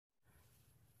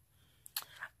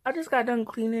I just got done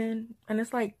cleaning and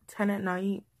it's like 10 at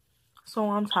night, so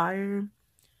I'm tired.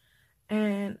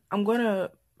 And I'm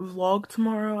gonna vlog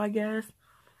tomorrow, I guess.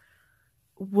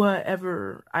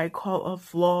 Whatever I call a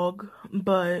vlog,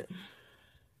 but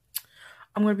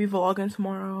I'm gonna be vlogging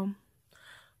tomorrow.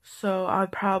 So I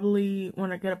probably,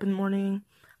 when I get up in the morning,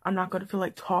 I'm not gonna feel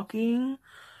like talking.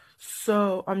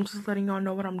 So I'm just letting y'all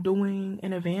know what I'm doing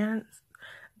in advance.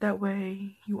 That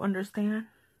way you understand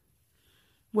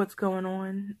what's going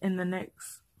on in the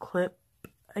next clip,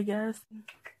 I guess.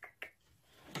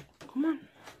 Come on.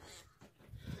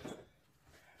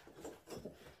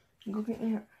 Go get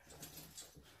Aunt.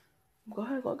 Go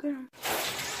ahead, go get him.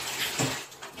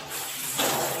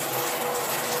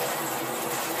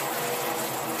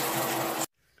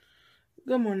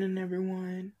 Good morning,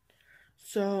 everyone.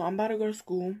 So I'm about to go to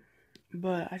school,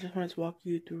 but I just wanted to walk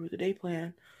you through the day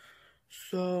plan.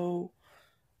 So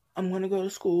I'm gonna go to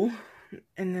school,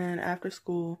 and then after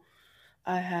school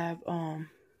I have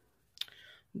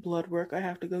blood work I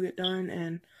have to go get done,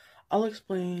 and I'll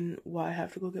explain why I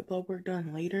have to go get blood work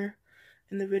done later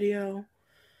in the video.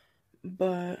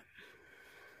 But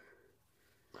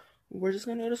we're just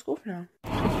gonna go to school for now.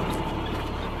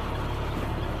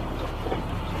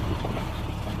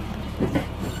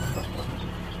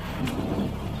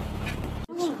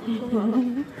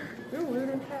 You're weird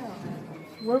as hell.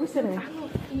 Where are we sitting? I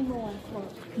don't emo on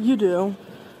clothes. You do.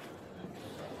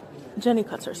 Jenny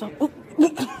cuts herself.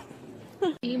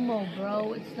 Emo,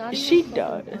 bro. It's not even She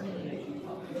does. funny.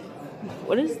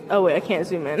 What is? Oh wait, I can't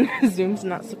zoom in. Zoom's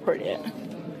not supported yet.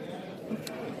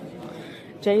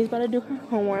 Jenny's about to do her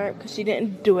homework because she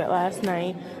didn't do it last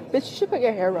night. Bitch, you should put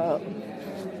your hair up.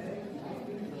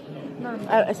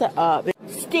 I said up.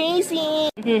 Stacy.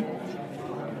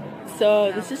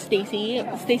 So this is Stacy.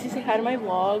 Stacy, say hi to my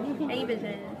vlog. Hey,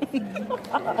 bitches.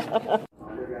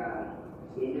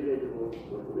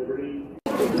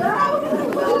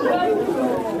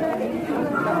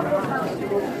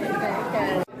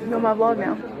 You know my vlog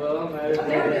now.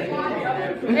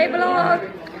 Hey, vlog.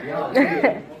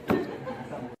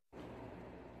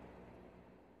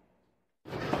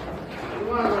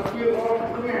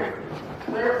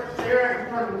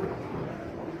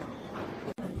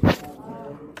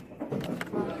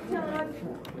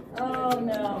 Oh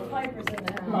no, Piper's in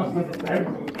the house.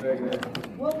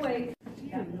 We'll wait.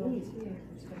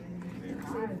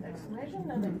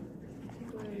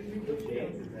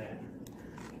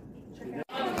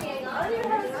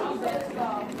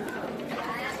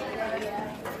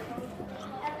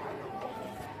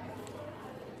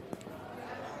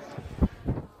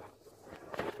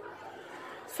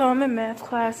 So I'm in math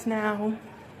class now,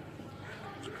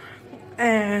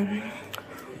 and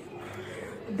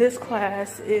this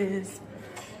class is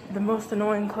the most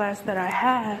annoying class that I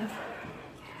have,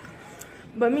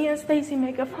 but me and Stacy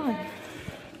make it fun.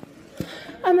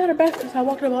 I'm at her best because I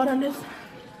walked up all down the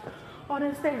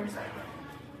stairs.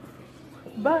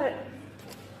 But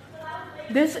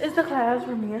this is the class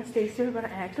where me and Stacy are gonna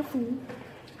act a fool,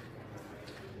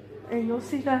 and you'll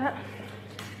see that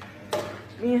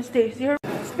me and Stacy are.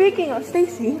 Speaking of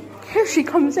Stacy, here she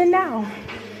comes in now.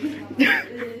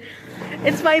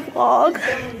 It's my vlog.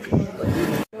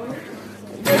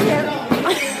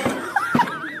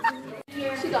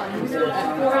 She got used to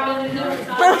that.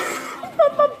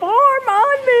 I'm a farm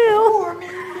on meal.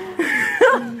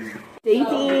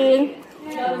 Stacy.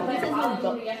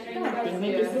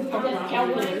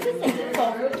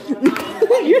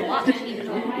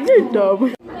 You're dumb.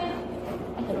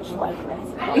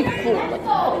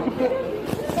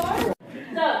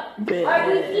 Are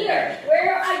we here?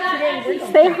 Where I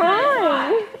got Say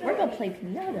hi. We're gonna play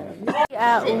piano.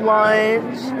 At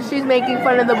lunch, she's making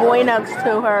fun of the boy next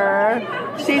to her.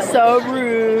 She's so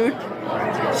rude.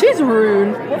 She's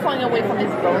rude. We're flying away from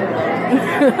his phone.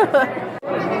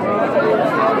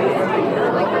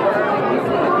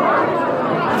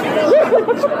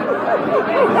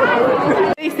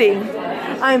 Stacy,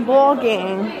 I'm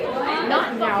vlogging.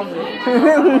 Not now.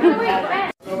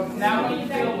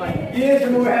 Yeah,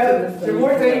 some more evidence. Some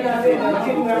more things I did.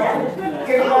 Kick him out.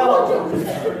 Kick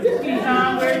him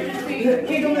out.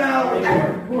 Kick him out.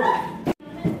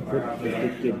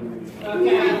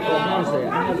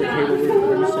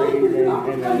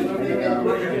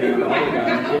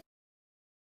 Okay.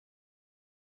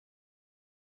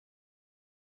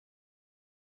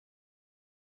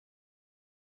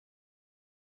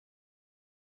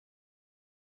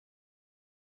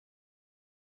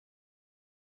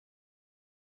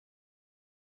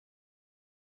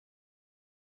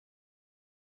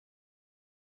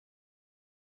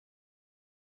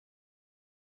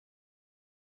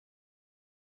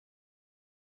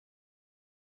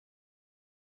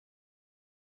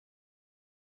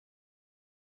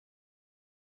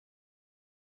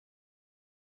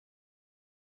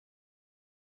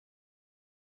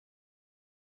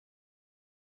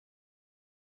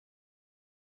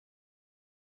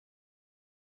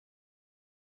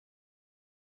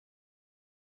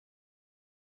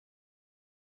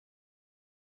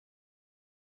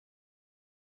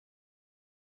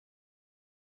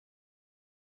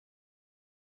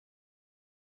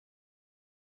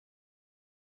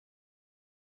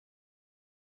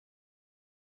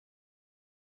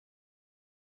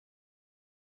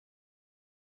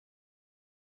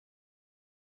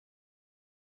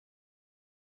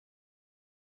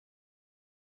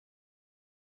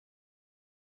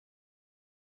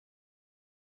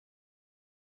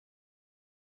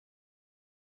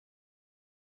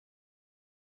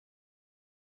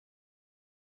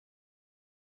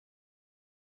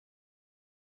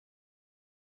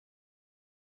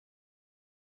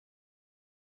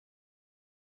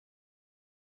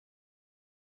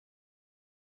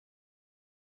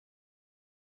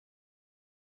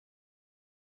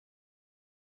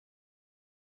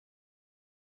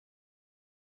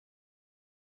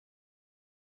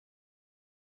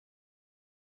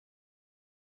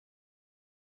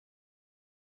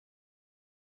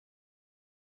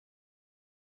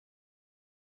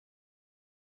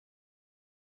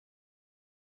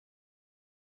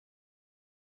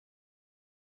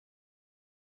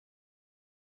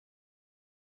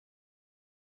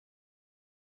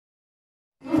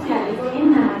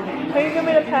 Can you give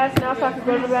me the pass now so I can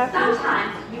go to the bathroom?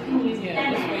 Sometimes you can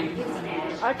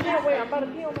use I can't wait. I'm about to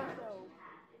pee on myself.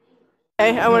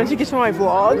 Hey, I wanted to get to my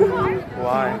vlog.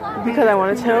 Why? Because I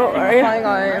wanted to. Hi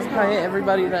guys, hi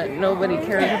everybody that nobody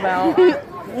cares about.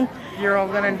 You're all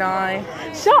gonna die.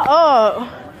 Shut up.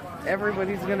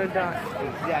 Everybody's gonna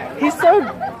die. He's so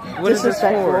What is this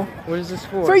disrespectful. for? What is this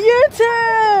for? For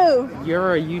YouTube!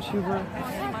 You're a YouTuber?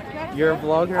 You're a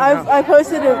vlogger? I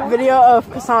posted a video of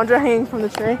Cassandra hanging from the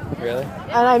tree. Really?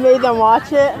 And I made them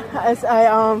watch it. As I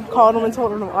called them and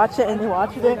told them to watch it, and they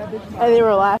watched it, and they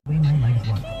were laughing.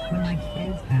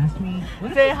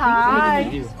 Say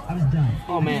hi.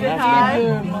 Oh man, Say that's hi.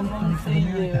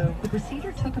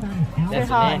 Say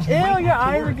hi. Ew, your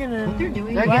eyes are getting They're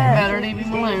getting better, leave me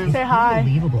alone. Say hi.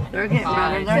 They're getting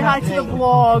better. Say hi to the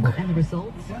vlog. And the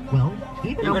results, well,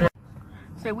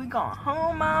 say we going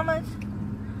home, mamas.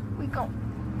 We going.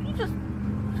 You just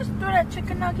threw that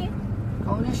chicken nugget.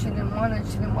 Oh, she didn't want it.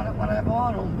 She didn't want it when I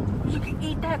bought them. You can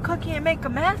eat that cookie and make a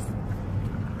mess?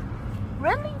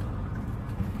 Really?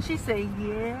 She said,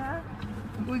 yeah.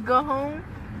 We go home?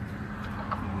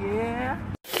 Yeah.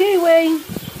 Kiwi.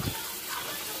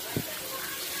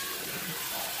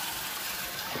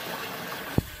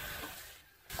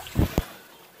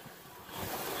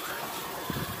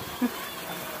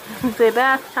 Say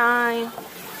bath time.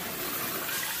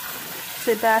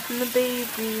 Say bath in the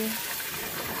baby.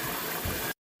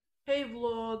 Hey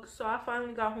vlog, so I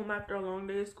finally got home after a long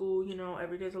day of school. You know,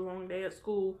 every day's a long day at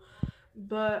school.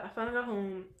 But I finally got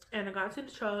home and I got into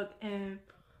the truck and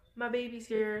my baby's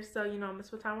here. So, you know, I'm gonna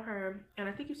spend time with her. And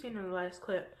I think you've seen it in the last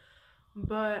clip.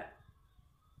 But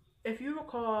if you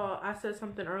recall, I said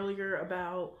something earlier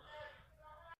about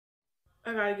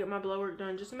I gotta get my blood work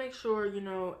done just to make sure, you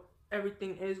know,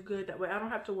 everything is good. That way I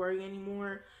don't have to worry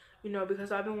anymore, you know,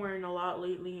 because I've been worrying a lot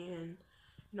lately. And,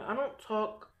 you know, I don't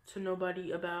talk to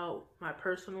nobody about my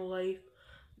personal life.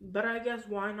 But I guess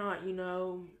why not, you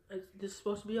know, this is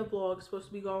supposed to be a vlog, it's supposed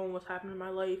to be going what's happening in my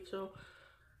life, so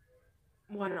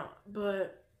why not?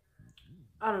 But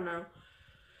I don't know.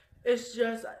 It's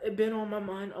just been on my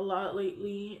mind a lot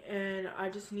lately, and I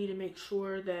just need to make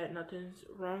sure that nothing's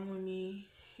wrong with me,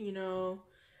 you know,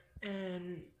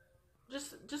 and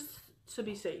just to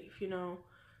be safe, you know,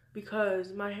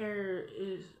 because my hair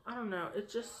is, I don't know,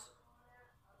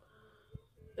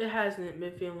 it hasn't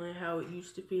been feeling how it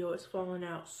used to feel. It's falling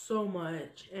out so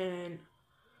much and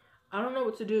I don't know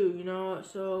what to do, you know.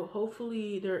 So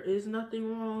hopefully there is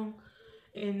nothing wrong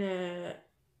and that,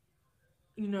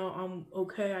 you know, I'm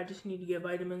okay. I just need to get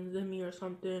vitamins in me or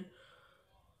something.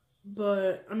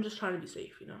 But I'm just trying to be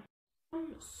safe, you know.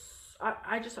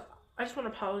 I just want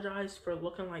to apologize for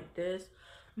looking like this.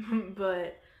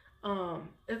 But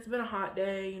it's been a hot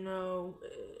day, you know.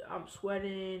 I'm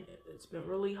sweating. It's been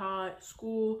really hot.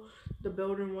 School, the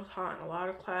building was hot in a lot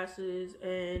of classes,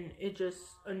 and it just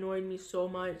annoyed me so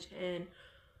much. And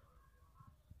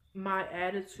my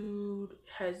attitude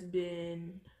has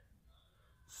been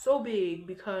so big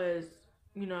because,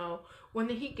 you know, when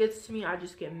the heat gets to me, I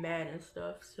just get mad and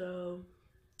stuff. So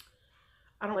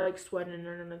I don't like sweating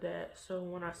or none of that. So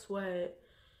when I sweat,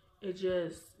 it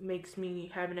just makes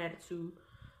me have an attitude.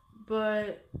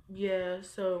 But yeah,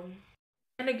 so,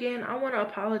 and again, I want to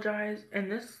apologize,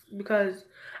 and this because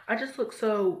I just look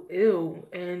so ill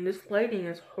and this lighting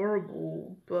is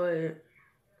horrible. But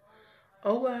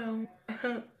oh well.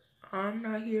 I'm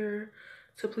not here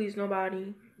to please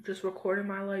nobody, just recording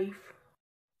my life.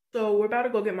 So we're about to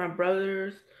go get my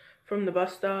brothers from the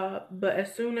bus stop, but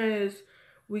as soon as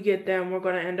we get them, we're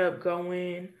gonna end up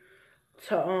going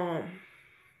to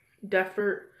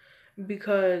Defford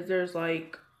because there's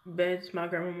like beds my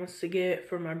grandma wants to get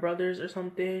for my brothers or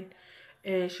something,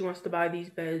 and she wants to buy these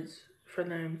beds for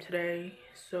them today.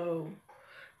 So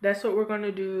that's what we're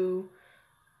gonna do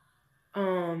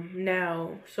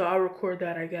now. So I'll record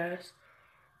that, I guess,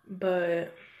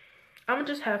 but I'm gonna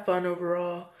just have fun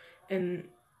overall in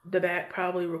the back,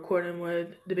 probably recording with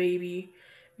the baby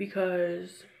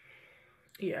because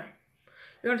yeah,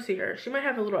 you're gonna see her. She might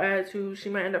have a little attitude, she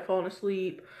might end up falling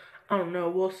asleep, I don't know,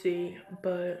 we'll see.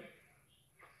 But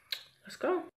let's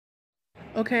go.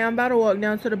 Okay, I'm about to walk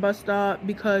down to the bus stop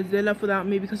because they left without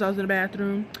me because I was in the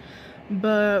bathroom.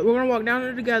 But we're gonna walk down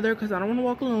there together because I don't want to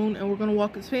walk alone, and we're gonna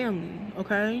walk as family.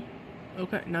 Okay,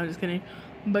 no, just kidding.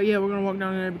 But yeah, we're gonna walk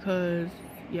down there because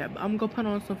yeah, I'm gonna put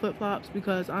on some flip-flops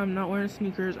because I'm not wearing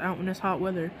sneakers out in this hot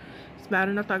weather. It's bad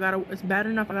enough I gotta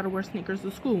wear sneakers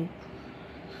to school.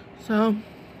 So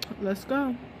let's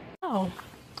go. Oh,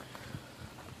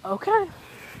 okay,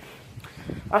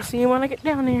 I'll see you when I get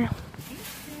down there.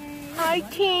 Hi,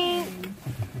 Tink.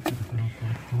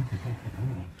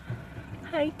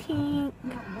 Hi, Tink.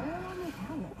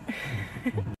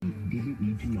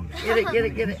 Get it.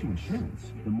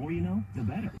 The more you know, the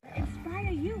better.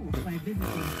 Inspire you by visiting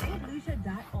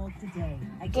stlucia.org today.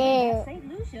 Again, that's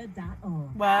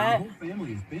stlucia.org. What? The whole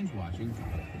family is binge watching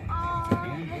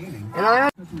and gaming. And I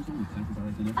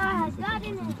got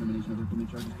in it.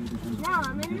 Now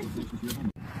I'm in it.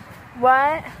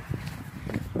 What?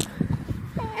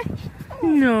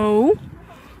 No.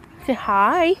 Say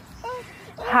hi.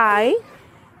 Hi.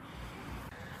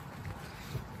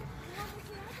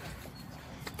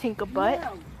 Tink a butt.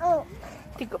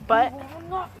 Tink a butt.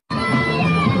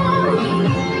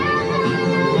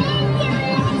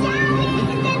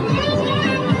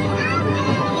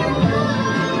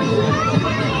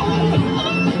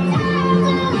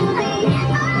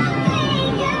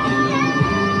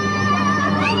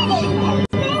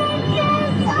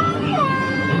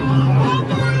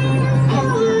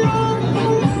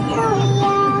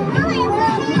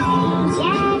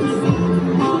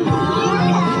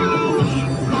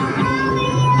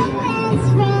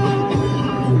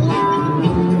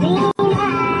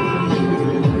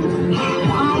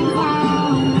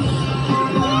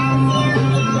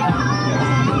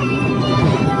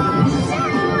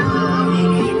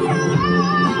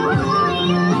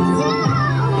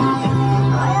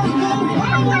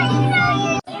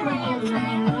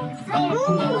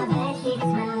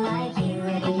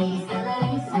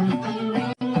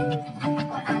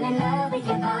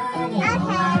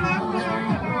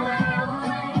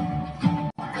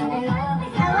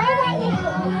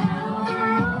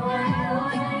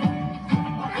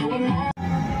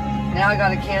 Now I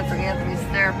gotta cancel Anthony's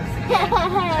therapist again.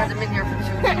 Hasn't been here for 2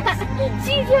 weeks.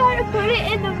 She tried to put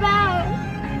it in the mouth.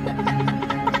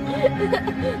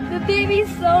 The baby's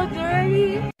so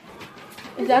dirty.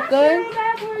 Is that good?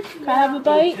 Can I have a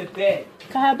bite? Can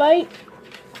I have a bite?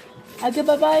 I give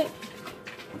a bite.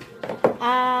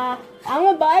 I'm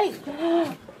a bite.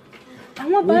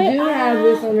 I'm a bite. We do have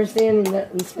this understanding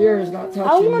that the spirit is not touching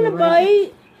I want you, a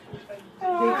right? bite.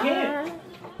 They can't.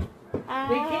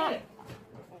 They can't.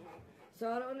 So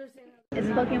I don't understand. It's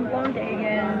fucking vlog day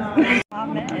again.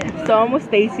 So I'm with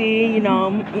Stacy, you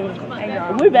know.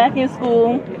 We're back in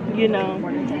school, you know.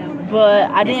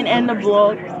 But I didn't end the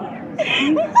vlog.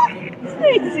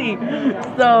 Stacy.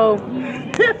 So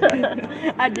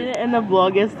I didn't end the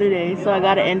vlog yesterday, so I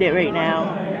gotta end it right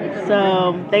now.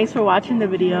 So thanks for watching the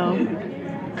video.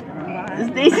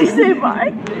 Stacy, say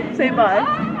bye. Say bye.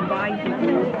 Bye.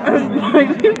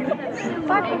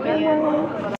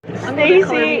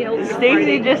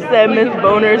 Stacy just said Miss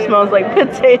Boner smells like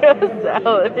potato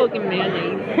salad. Fucking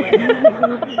mayonnaise.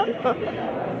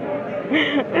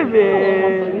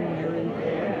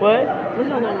 What? Look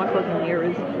how long my fucking hair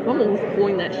is. Mama was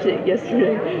pulling that shit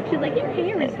yesterday. She's like, your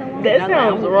hair is so long. That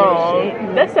sounds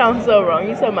wrong. That sounds so wrong.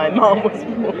 You said my mom was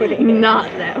pulling.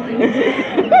 Not that way.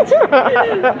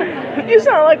 You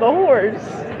sound like a horse.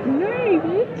 No,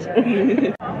 bitch.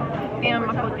 And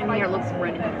my fucking hair looks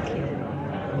red.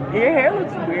 Your hair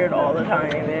looks weird all the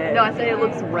time, man. No, I said it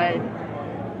looks red.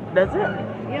 Does it?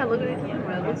 Yeah, look at the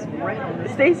camera. It looks red.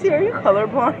 Stacy, are you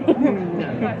colorblind?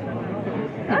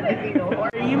 I didn't eat no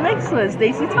horse. You mixed with,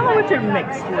 Stacy. Tell me what you're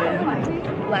mixed with.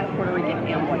 Black, Puerto Rican,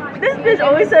 and white. This bitch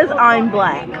always says I'm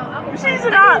black. She's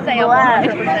not black.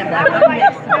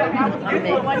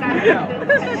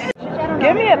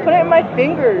 Give me it. Put it in my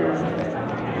fingers.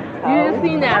 You just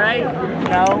seen that, right?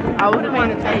 No, I wasn't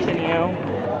paying attention to you.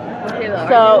 Okay, though.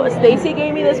 So Stacy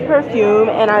gave me this perfume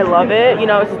and I love it. You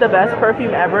know, it's the best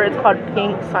perfume ever. It's called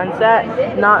Pink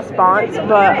Sunset. Not sponsored,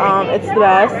 but it's the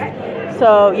best.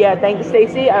 So yeah, thanks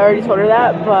Stacy. I already told her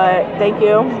that, but thank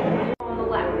you. On the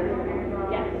left.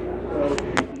 Yes.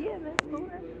 Yeah, Miss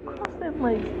Boner. Cross them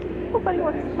legs. Nobody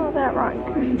wants to smell that right.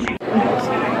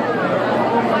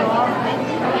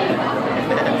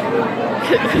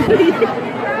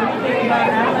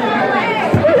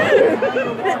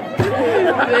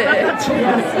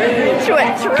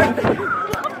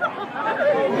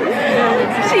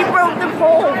 She broke the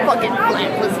pole, fucking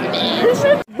flapless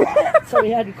bitch. So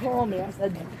he had to call me. I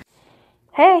said,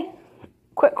 Hey,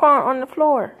 quit crawling on the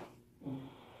floor.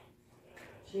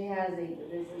 she has eaten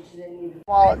this and she didn't even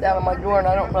wallet down on my door and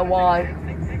I don't know why.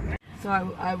 So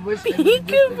I wish they would just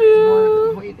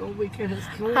Peekaboo. wait all weekend is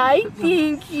cool. Hi,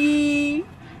 Pinky.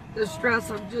 The stress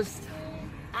of just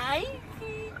Hi,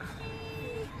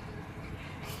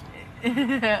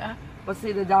 but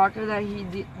see the doctor that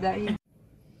he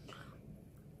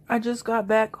I just got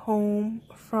back home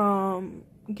from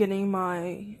getting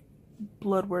my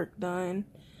blood work done.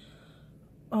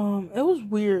 It was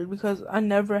weird because I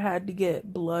never had to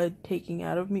get blood taken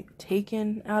out of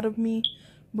me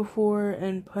before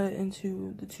and put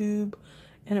into the tube,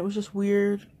 and it was just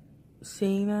weird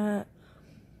seeing that.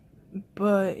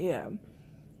 But yeah,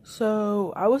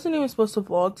 so I wasn't even supposed to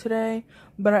vlog today,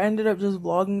 but I ended up just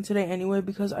vlogging today anyway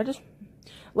because I just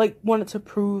like wanted to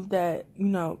prove that, you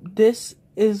know, this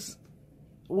is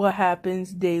what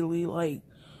happens daily. Like,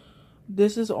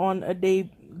 this is on a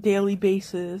daily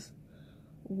basis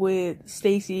with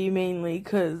Stacy mainly,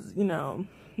 because, you know,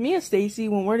 me and Stacy,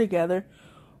 when we're together,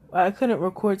 I couldn't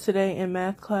record today in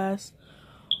math class,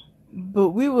 but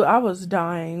I was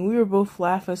dying. We were both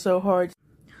laughing so hard.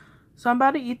 So I'm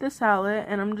about to eat the salad,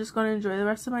 and I'm just going to enjoy the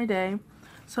rest of my day.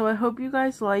 So I hope you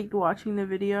guys liked watching the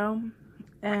video,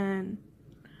 and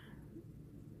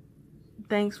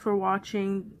thanks for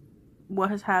watching what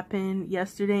has happened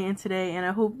yesterday and today, and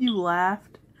I hope you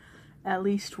laughed at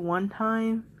least one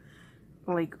time,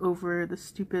 like, over the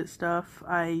stupid stuff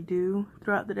I do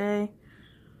throughout the day.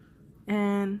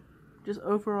 And just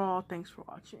overall, thanks for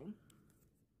watching.